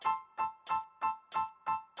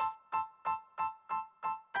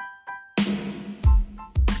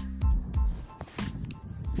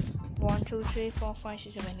1, 2, 3, 4, 5,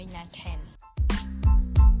 6, 7, 8, 9, 10.